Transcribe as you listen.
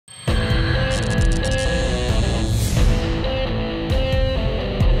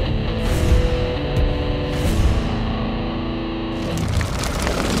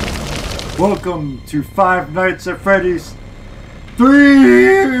Welcome to Five Nights at Freddy's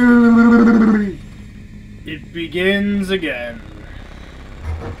 3! It begins again.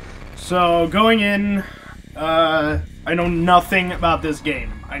 So, going in, I know nothing about this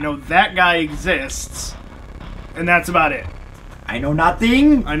game. I know that guy exists, and that's about it. I know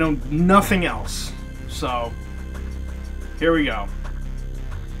nothing! I know nothing else. So, here we go.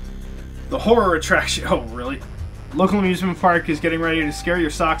 The horror attraction. Oh, really? Local amusement park is getting ready to scare your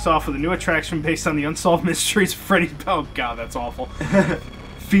socks off with a new attraction based on the unsolved mysteries of Freddy's... Oh, God, that's awful.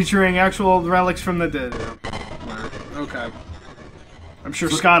 Featuring actual relics from the dead. Okay. I'm sure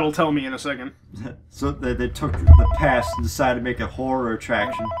Scott will tell me in a second. So they took the past and decided to make a horror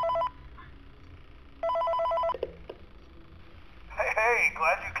attraction. Hey,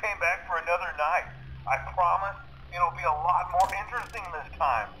 glad you came back for another night. I promise it'll be a lot more interesting this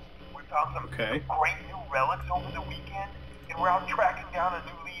time. We found some great new relics over the weekend, and we're out tracking down a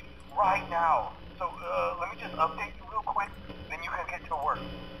new lead right now. So, let me just update you real quick, then you can get to work.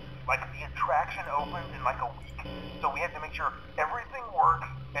 Like, the attraction opens in like a week, so we have to make sure everything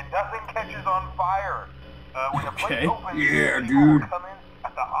works and nothing catches on fire. When the place opens, people will come in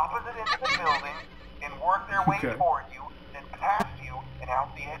at the opposite end of the building and work their way toward you, then past you, and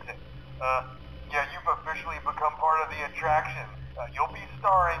out the exit. Yeah, you've officially become part of the attraction. You'll be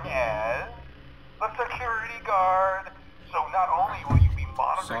starring as the security guard. So not only will you be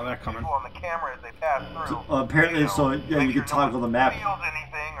monitoring people on the camera as they pass through, so, apparently, you can toggle the map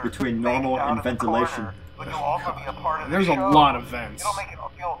between normal and ventilation. But you'll also be a part of There's the a show. lot of vents. It'll make it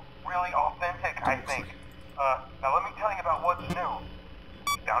feel really authentic, I think. Now let me tell you about what's new.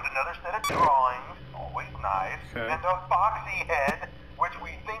 We found another set of drawings, always nice, and a foxy head, which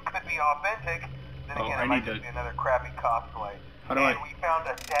we think could be authentic. Then again, it might just be another crappy cosplay. And we found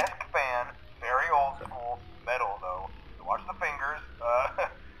a desk fan, very old school, metal though. So watch the fingers.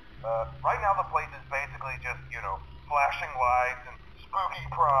 Right now the place is basically just, you know, flashing lights and spooky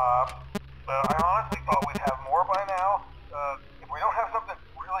props. I honestly thought we'd have more by now. If we don't have something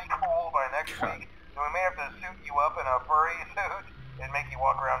really cool by next week, then we may have to suit you up in a furry suit and make you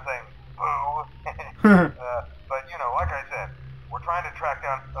walk around saying, boo. But, you know, like I said, we're trying to track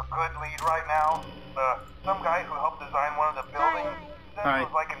down a good lead right now. Some guy who helped design one of the buildings said it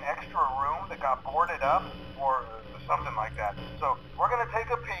was like an extra room that got boarded up or something like that. So we're going to take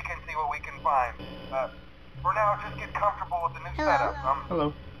a peek and see what we can find. For now, just get comfortable with the new setup.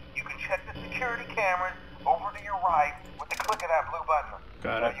 Hello. You can check the security cameras over to your right with the click of that blue button.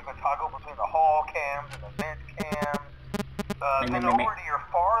 Got it. You can toggle between the hall cams and the vent cams. Then over to your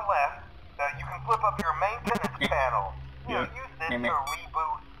far left, you can flip up your maintenance panel. Use this to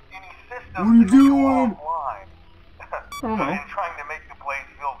reboot any systems that go offline. In trying to make the place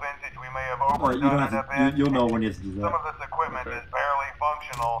feel vintage, we may have overdone it a bit. You'll know when you have to do that. Some of this equipment is barely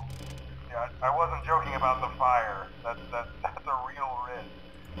functional. Yeah, I wasn't joking about the fire. That's a real risk.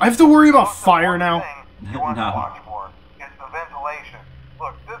 I have to worry about fire now? You want to watch for is the ventilation.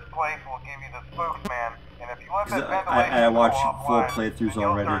 Look, this place will give you the spooks, man. And if you let that ventilation I watched offline, full playthroughs you'll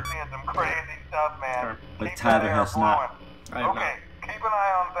already. start seeing some crazy stuff, man. But Tyler has not. Okay, keep an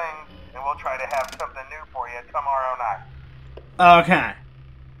eye on things, and we'll try to have something new for you tomorrow night. Okay.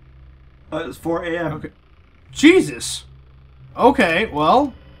 It's 4 a.m. Okay. Jesus. Okay,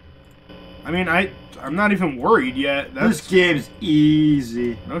 well, I mean, I'm not even worried yet. This game's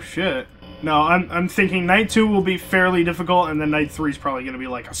easy. No shit. No, I'm thinking night 2 will be fairly difficult, and then night 3 is probably going to be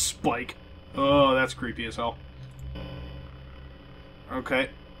like a spike. Oh, that's creepy as hell.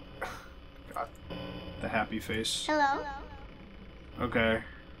 Okay. God. The happy face. Hello. Okay.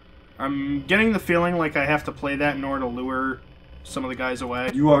 I'm getting the feeling like I have to play that in order to lure some of the guys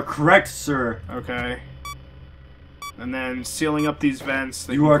away. You are correct, sir. Okay. And then sealing up these vents.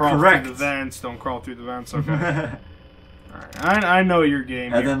 They you can are crawl correct. Through the vents. Don't crawl through the vents. Okay. Alright. I know your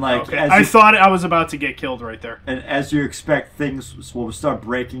game. And then, like, I thought I was about to get killed right there. And as you expect, things will start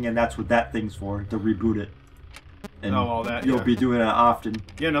breaking, and that's what that thing's for, to reboot it. And all that. You'll be doing it often.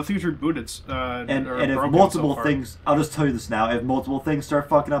 Yeah, nothing's rebooted. And if multiple things, I'll just tell you this now. If multiple things start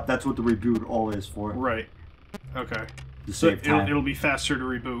fucking up, that's what the reboot all is for. Right. Okay. To save time. It'll be faster to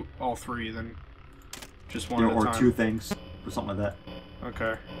reboot all 3 than just one at a time. Or 2 things, or something like that.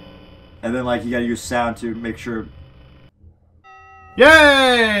 Okay. And then, like, you gotta use sound to make sure.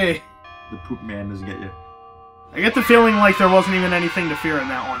 Yay! The poop man doesn't get you. I get the feeling like there wasn't even anything to fear in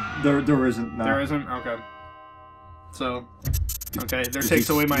that one. There isn't. No. There isn't. Okay. So, okay, there takes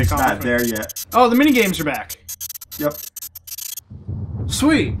away my accomplishment. It's not there yet. Oh, the minigames are back. Yep.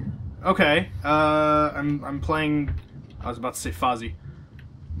 Sweet. Okay. I'm playing. I was about to say Fozzie.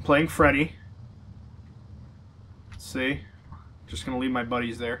 I'm playing Freddy. Let's see. Just gonna leave my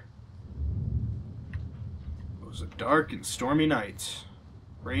buddies there. was a dark and stormy night.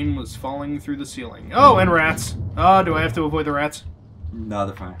 Rain was falling through the ceiling. Oh, and rats. Oh, do I have to avoid the rats? No,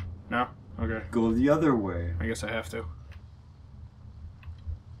 they're fine. No? Okay. Go the other way. I guess I have to.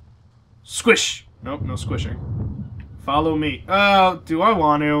 Squish! Nope, no squishing. Follow me. Oh, do I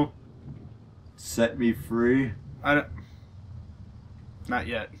want to? Set me free. I don't... Not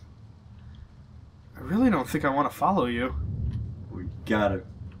yet. I really don't think I want to follow you. We gotta.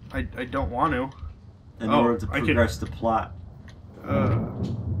 I don't want to. In order to progress the plot.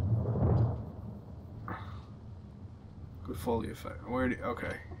 Good Foley effect. Where do...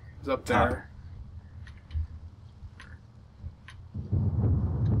 Okay. It's up there.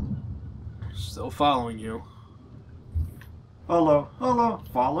 Still following you. Hello, hello,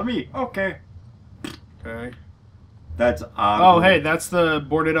 follow me. Okay. Okay. That's odd. Oh, hey, that's the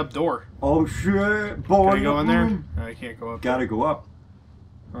boarded up door. Oh shit, boy. Can I go in there? I can't go up. Gotta go up.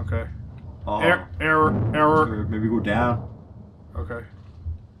 Okay. Oh. Error. Maybe go down. Okay.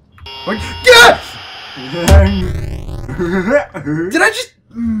 What? Get! Did I just...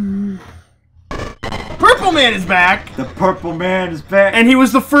 Purple Man is back! The Purple Man is back! And he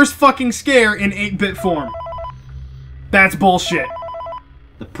was the first fucking scare in 8-bit form. That's bullshit.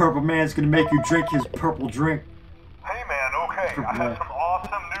 The Purple Man's gonna make you drink his purple drink. Hey man, okay, I have some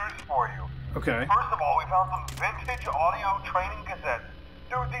awesome news for you. Okay. First of all, we found some vintage audio training cassettes.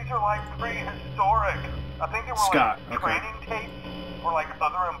 Dude, these are like prehistoric. I think they were Scott, like okay. training tapes for like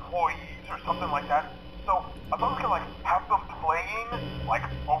other employees or something like that. So I thought we could like have them playing like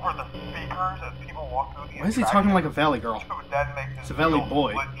over the speakers as people walk through the Why is he talking like a Valley Girl? Dude, that makes It's a Valley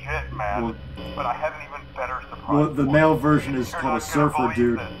boy. Legit, man. Well, but I have an even better surprise. Well, the male version is You're called a not gonna surfer believe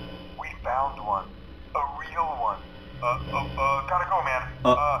dude. this. We found one. A real one. Gotta go, man.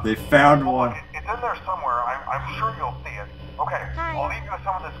 They found well, one. Look, it's in there somewhere. I'm sure you'll see it. Okay, I'll leave you with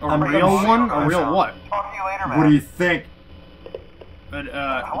some of this. A great real audio one? A guys. real what? Talk to you later, man. What do you think?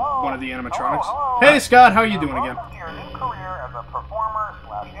 Hello? One of the animatronics. Hello? Hey, Scott, how you doing again? Welcome to your new career as a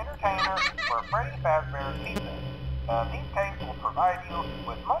performer/entertainer for Freddy Fazbear's Pizza. These tapes will provide you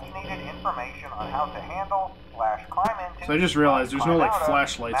with much-needed information on how to handle/climb into. So I just realized there's no, like,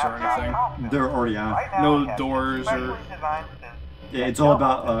 flashlights or anything. They're already on. Right now, No we have doors or- specially designed systems Yeah, it's that all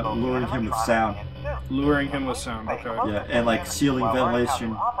help about both luring him with animatronics sound. and suits. Luring him with sound, okay. Yeah, and like ceiling While learning how to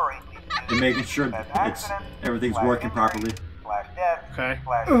ventilation operate these systems, and making sure as that accidents, everything's slash working injuries, properly. slash death, Okay.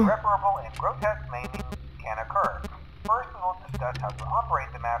 slash irreparable and grotesque maiming can occur. First, we will discuss how to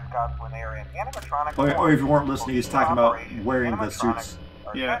operate the mascots when they are in animatronic Or form. if you weren't listening, he's talking about Operations, wearing the animatronics suits.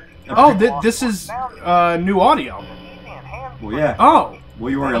 are Yeah. set to Oh, walk this or is sound new audio. using easy and hands-free Well, yeah. Oh. Well,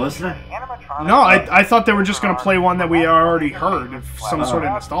 you weren't a listener? animatronic No, I thought they were just gonna play one that we already heard, of some sort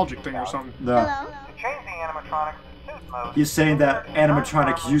of nostalgic thing or something. No. To change the animatronics to suit mode, He's saying that insert the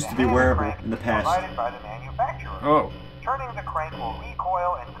animatronics turn used to be and wearable crank in the past. provided by the manufacturer. Oh. Turning the crank will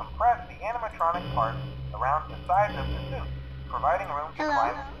recoil and compress the animatronic parts around the sides of the suit, providing room to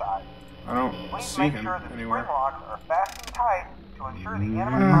climb inside. I don't Please see make him sure the anywhere. spring locks are fastened tight to ensure the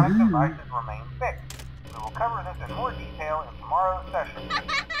animatronic devices remain fixed. We will cover this in more detail in tomorrow's session.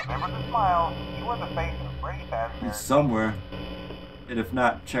 Remember to smile. You are the face of Freddy Fazbear. He's somewhere. And if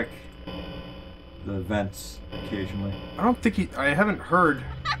not, check the vents occasionally. I don't think I haven't heard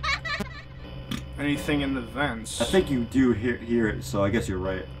anything in the vents. I think you do hear it, so I guess you're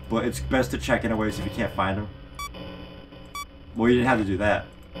right. But it's best to check anyways if you can't find him. Well, you didn't have to do that.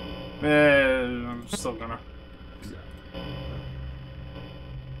 I'm still gonna.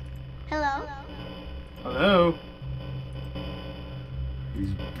 Hello? Hello? He's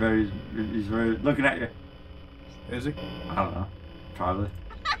very looking at you. Is he? I don't know. Probably.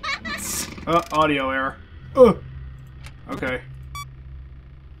 Audio error. Okay.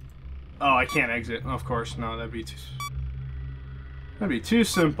 Oh, I can't exit. Of course, no, that'd be too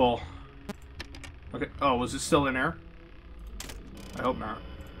simple. Okay. Oh, was it still in error? I hope not.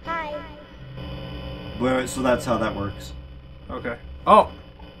 Hi. Wait, so that's how that works. Okay. Oh!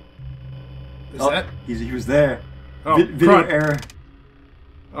 Is that? He was there. Oh, Video crap. error.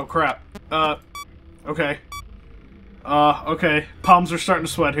 Oh, crap. Okay. Okay. Palms are starting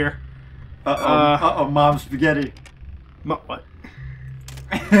to sweat here. Uh-oh, Mom Spaghetti. What?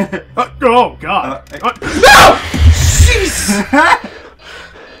 Oh, God. Hey. No! Jeez!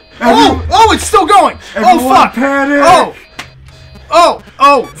 Oh, it's still going! Oh, fuck! Panic!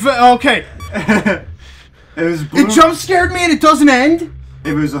 Okay. It was blue. It jump scared me and it doesn't end?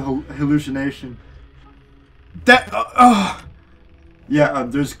 It was a hallucination. Yeah,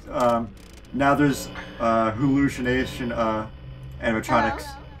 there's now there's hallucination animatronics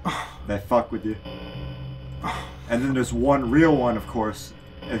that fuck with you. And then there's one real one, of course,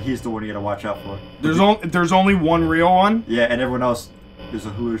 he's the one you gotta watch out for. There's only one real one? Yeah, and everyone else is a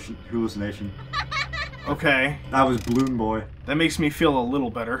hallucination. Okay. That was Balloon Boy. That makes me feel a little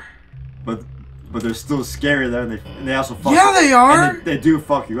better. But they're still scary though, and they also fuck Yeah, they are! and they do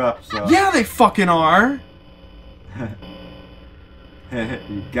fuck you up, so... Yeah, they fucking are!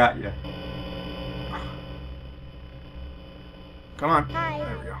 You got ya. Come on. Hi.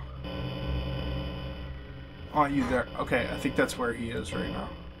 There we go. Oh, you there. Okay, I think that's where he is right now.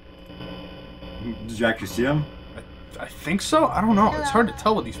 Did you actually see him? I think so? I don't know. It's hard to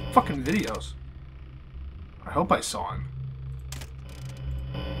tell with these fucking videos. I hope I saw him.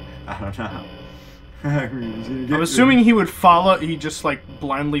 I don't know. I'm assuming he would follow. He just like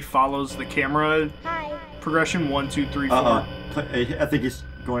blindly follows the camera Hi. progression. 1, 2, 3, 4. I think he's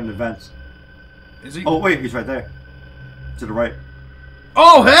going to vents. Is he? Oh wait, he's right there. To the right.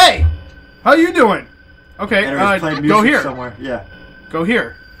 Oh hey! How you doing? Okay, And he's playing go music here. somewhere. Yeah, Go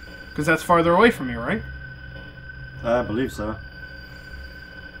here, because that's farther away from you, right? I believe so.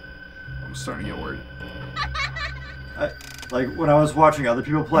 I'm starting to get worried. Like when I was watching other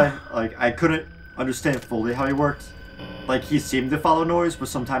people play, like I couldn't understand fully how he worked. Like he seemed to follow noise, but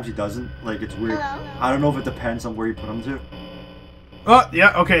sometimes he doesn't. Like it's weird. Hello? I don't know if it depends on where you put him to. Oh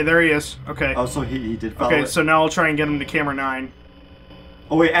yeah, okay, there he is. Okay. Oh, so he did follow Okay, it. so now I'll try and get him to camera 9.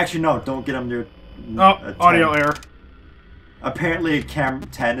 Oh wait, actually no, don't get him near. Oh, 10. audio error. Apparently, cam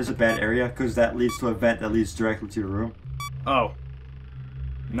 10 is a bad area because that leads to a vent that leads directly to your room. Oh.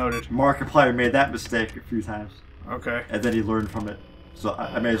 Noted. Markiplier made that mistake a few times, Okay. and then he learned from it. So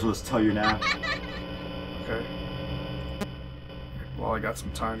I may as well just tell you now. Okay. Well, I got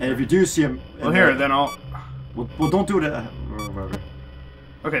some time. And if you do see him, Well, here, then I'll... well, don't do it. Whatever.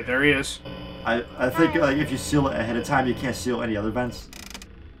 Okay, there he is. I think like if you seal it ahead of time, you can't seal any other vents.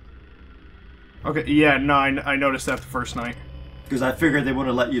 Okay, yeah, no, I noticed that the first night. Because I figured they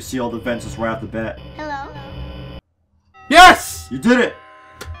wouldn't let you seal the vents just right off the bat. Hello? Yes! You did it!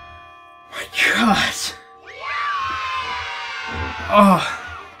 My God. Oh.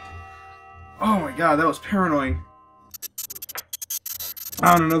 Oh my God, that was paranoid.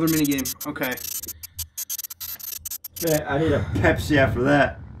 On another minigame. Okay. Man, I need a Pepsi after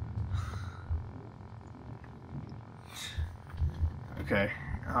that. Okay.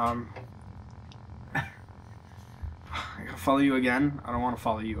 I gotta follow you again. I don't want to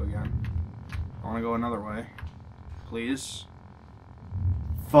follow you again. I want to go another way. Please.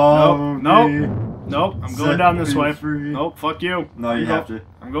 Follow Nope. me. Nope. I'm going Set down this me way. free. Nope. Fuck you. No, you have to.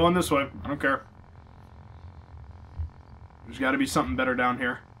 I'm going this way. I don't care. There's got to be something better down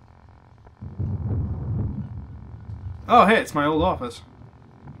here. Oh, hey, it's my old office.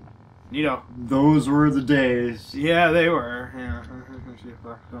 Neato. Those were the days. Yeah, they were. Yeah.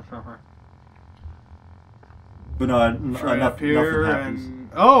 But no, Right nothing up here happens. and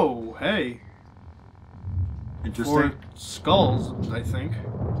oh, hey, Interesting. 4 skulls, I think.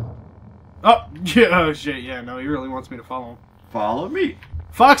 Oh, yeah, oh shit, yeah, no, he really wants me to follow him. Follow me.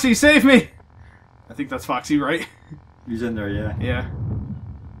 Foxy, save me! I think that's Foxy, right? He's in there, yeah. Yeah.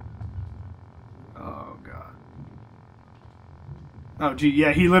 Oh god. Oh gee,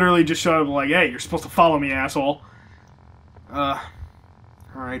 yeah, he literally just showed up like, hey, you're supposed to follow me, asshole.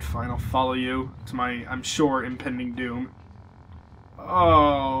 Alright, fine, I'll follow you to my, I'm sure, impending doom.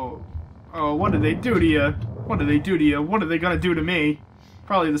 Oh. Oh, what did they do to you? What did they do to you? What are they gonna do to me?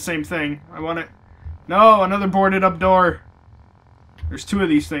 Probably the same thing. I want it. No, another boarded up door. There's 2 of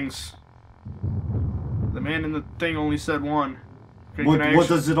these things. The man in the thing only said 1. Okay, What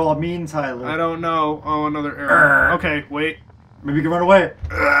does it all mean, Tyler? I don't know. Oh, another error. Okay, wait. Maybe you can run away.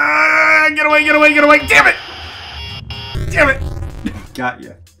 Get away, get away, get away! Damn it! Damn it! Got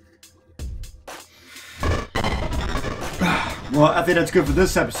ya. Well, I think that's good for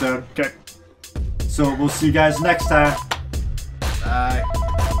this episode. Okay. So we'll see you guys next time. Bye.